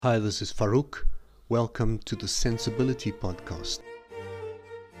Hi, this is Farouk. Welcome to the Sensibility Podcast.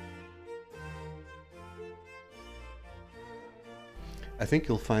 I think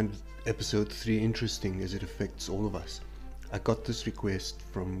you'll find episode 3 interesting as it affects all of us. I got this request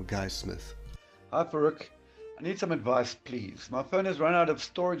from Guy Smith. Hi Faruk, I need some advice please. My phone has run out of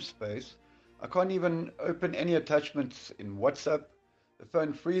storage space. I can't even open any attachments in WhatsApp. The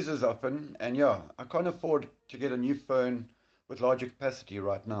phone freezes often and I can't afford to get a new phone with larger capacity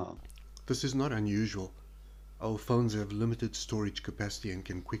right now. This is not unusual. Our phones have limited storage capacity and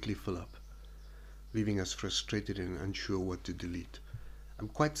can quickly fill up, leaving us frustrated and unsure what to delete. I'm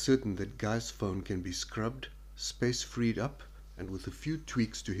quite certain that Guy's phone can be scrubbed, space freed up, and with a few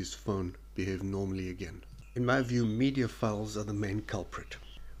tweaks to his phone, behave normally again. In my view, media files are the main culprit.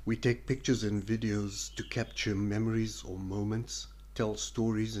 We take pictures and videos to capture memories or moments, tell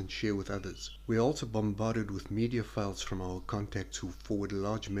stories and share with others. We are also bombarded with media files from our contacts who forward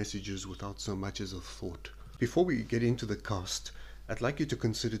large messages without so much as a thought. Before we get into the cast, I'd like you to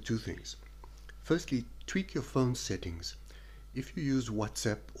consider two things. Firstly, tweak your phone settings. If you use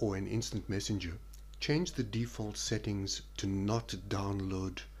WhatsApp or an instant messenger, change the default settings to not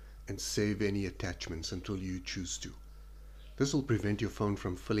download and save any attachments until you choose to. This will prevent your phone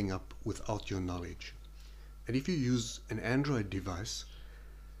from filling up without your knowledge. And if you use an Android device,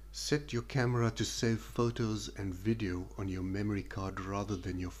 set your camera to save photos and video on your memory card rather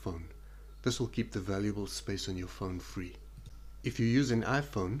than your phone. This will keep the valuable space on your phone free. If you use an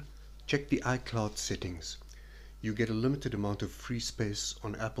iPhone, check the iCloud settings. You get a limited amount of free space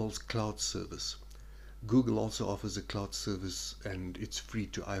on Apple's cloud service. Google also offers a cloud service and it's free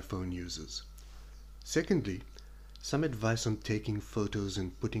to iPhone users. Secondly, some advice on taking photos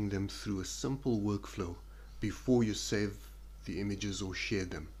and putting them through a simple workflow before you save the images or share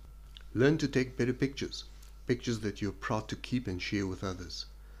them. Learn to take better pictures that you're proud to keep and share with others.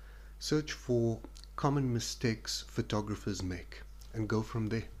 Search for common mistakes photographers make and go from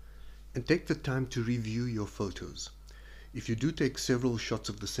there. And take the time to review your photos. If you do take several shots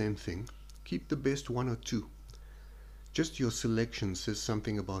of the same thing, keep the best one or two. Just your selection says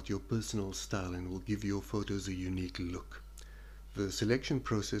something about your personal style and will give your photos a unique look. The selection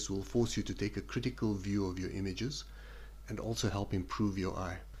process will force you to take a critical view of your images and also help improve your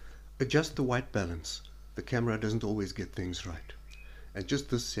eye. Adjust the white balance. The camera doesn't always get things right. And just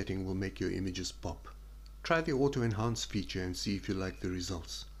this setting will make your images pop. Try the auto enhance feature and see if you like the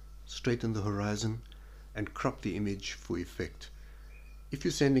results. Straighten the horizon and crop the image for effect. If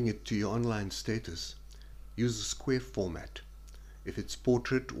you're sending it to your online status, use a square format. If it's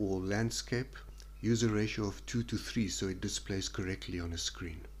portrait or landscape, use a ratio of 2:3 so it displays correctly on a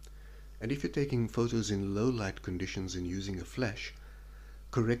screen. And if you're taking photos in low light conditions and using a flash,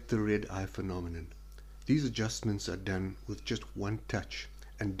 correct the red eye phenomenon. These adjustments are done with just one touch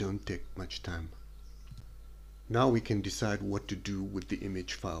and don't take much time. Now we can decide what to do with the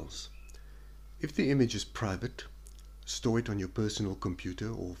image files. If the image is private, store it on your personal computer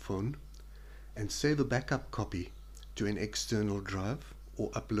or phone and save a backup copy to an external drive or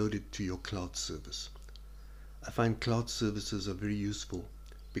upload it to your cloud service. I find cloud services are very useful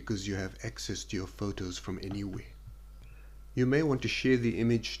because you have access to your photos from anywhere. You may want to share the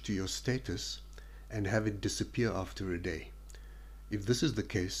image to your status and have it disappear after a day. If this is the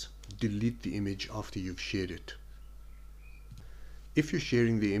case, delete the image after you've shared it. If you're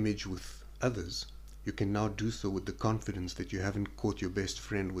sharing the image with others, you can now do so with the confidence that you haven't caught your best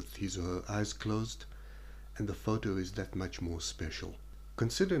friend with his or her eyes closed, and the photo is that much more special.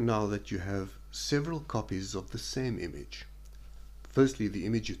 Consider now that you have several copies of the same image. Firstly, the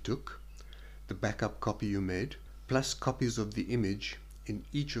image you took, the backup copy you made, plus copies of the image in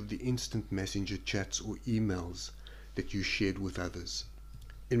each of the instant messenger chats or emails that you shared with others.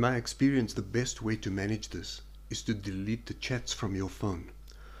 In my experience, the best way to manage this is to delete the chats from your phone,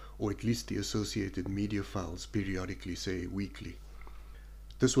 or at least the associated media files periodically, say weekly.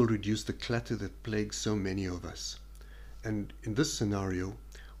 This will reduce the clutter that plagues so many of us. And in this scenario,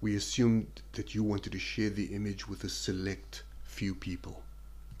 we assumed that you wanted to share the image with a select few people.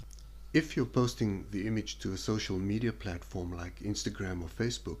 If you're posting the image to a social media platform like Instagram or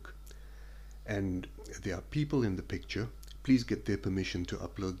Facebook, and there are people in the picture, please get their permission to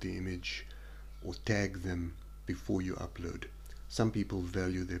upload the image or tag them before you upload. Some people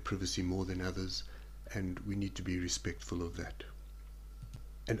value their privacy more than others, and we need to be respectful of that.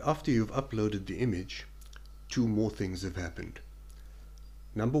 And after you've uploaded the image, two more things have happened.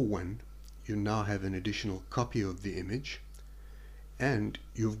 Number one, you now have an additional copy of the image, and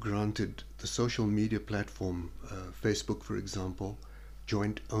you've granted the social media platform, Facebook for example,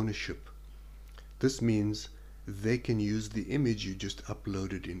 joint ownership. This means they can use the image you just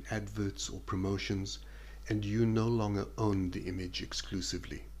uploaded in adverts or promotions, and you no longer own the image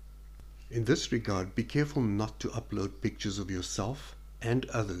exclusively. In this regard, be careful not to upload pictures of yourself and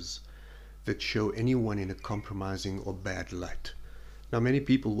others that show anyone in a compromising or bad light. Now, many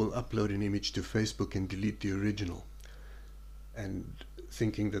people will upload an image to Facebook and delete the original, and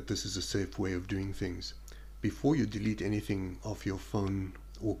thinking that this is a safe way of doing things. Before you delete anything off your phone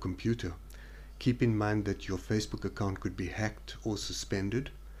or computer, keep in mind that your Facebook account could be hacked or suspended,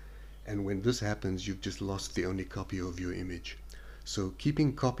 and when this happens, you've just lost the only copy of your image. So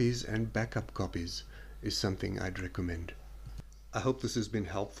keeping copies and backup copies is something I'd recommend. I hope this has been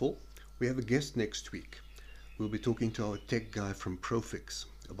helpful. We have a guest next week. We'll be talking to our tech guy from Profix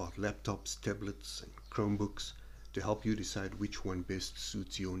about laptops, tablets, and Chromebooks to help you decide which one best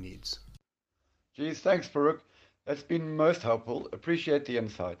suits your needs. Geez, thanks, Farooq. That's been most helpful. Appreciate the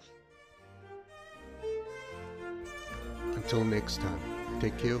insights. Until next time,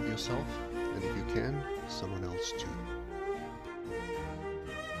 take care of yourself, and if you can, someone else too.